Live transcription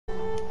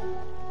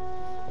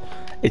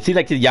It seems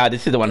like, yeah,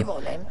 this is the one.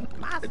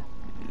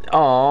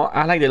 Oh,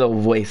 I like the little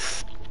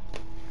voice.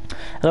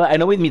 Hello, I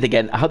know we meet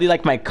again. How do you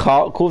like my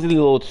cozy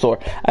little store?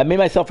 I made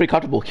myself very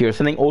comfortable here,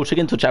 sending old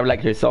chicken to travel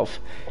like yourself.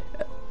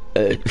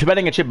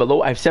 Providing a chip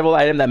below, I have several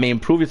items that may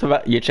improve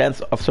your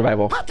chance of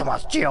survival.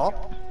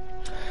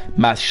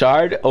 Mass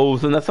shard. Oh,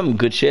 so that's some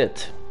good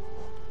shit.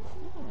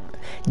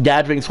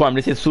 Gathering swarm.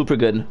 This is super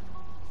good.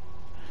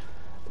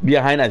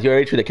 Behind as you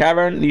reach through the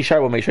cavern, Lee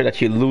Shard will make sure that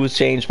you lose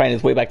change, find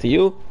its way back to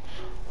you.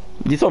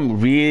 This is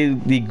some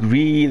really,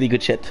 really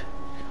good shit.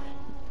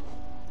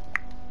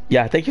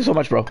 Yeah, thank you so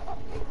much, bro.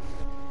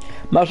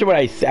 I'm not sure what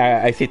I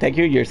say thank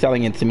you. You're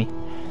selling it to me.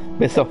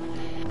 But so.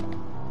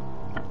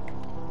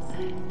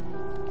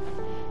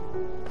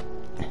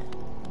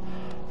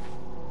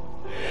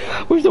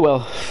 Where's the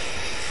well?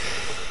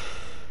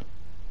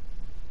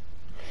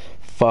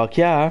 Fuck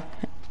yeah.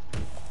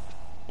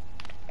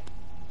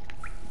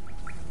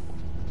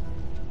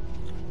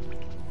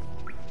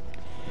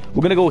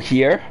 We're gonna go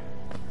here.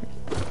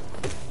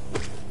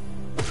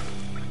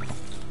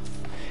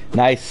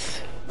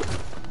 Nice.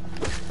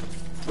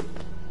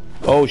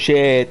 Oh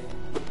shit.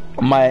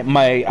 I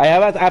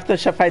have to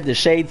fight the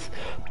shades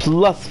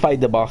plus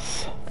fight the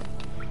boss.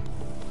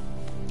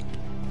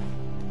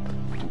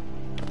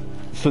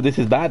 So this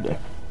is bad.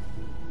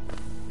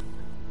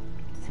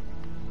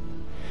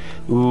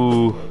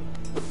 Ooh.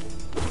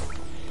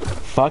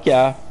 Fuck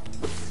yeah.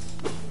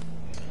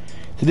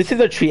 So this is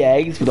the 3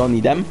 eggs, we don't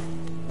need them.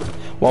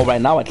 Well,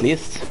 right now at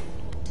least.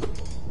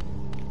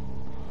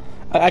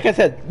 Like I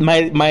said,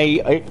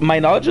 my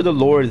knowledge of the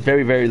lore is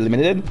very, very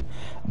limited.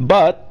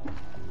 But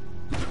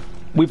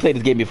we played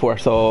this game before,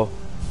 so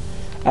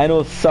I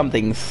know some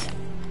things.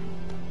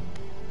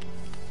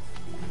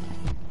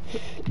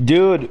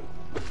 Dude,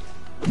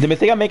 the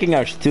mistake I'm making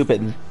are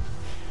stupid.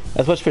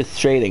 That's what's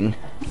frustrating.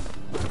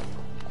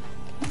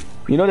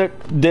 You know,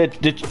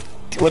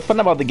 what's fun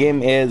about the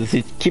game is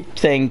you keep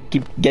saying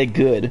get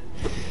good,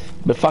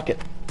 but fuck it.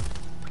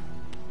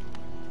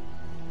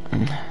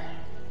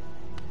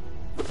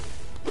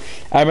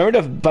 I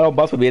remember the battle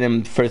boss would be in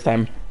him first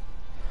time.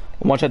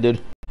 Watch that dude.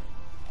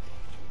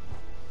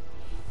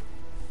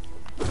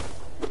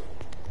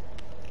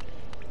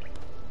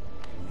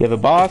 We have a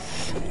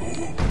boss.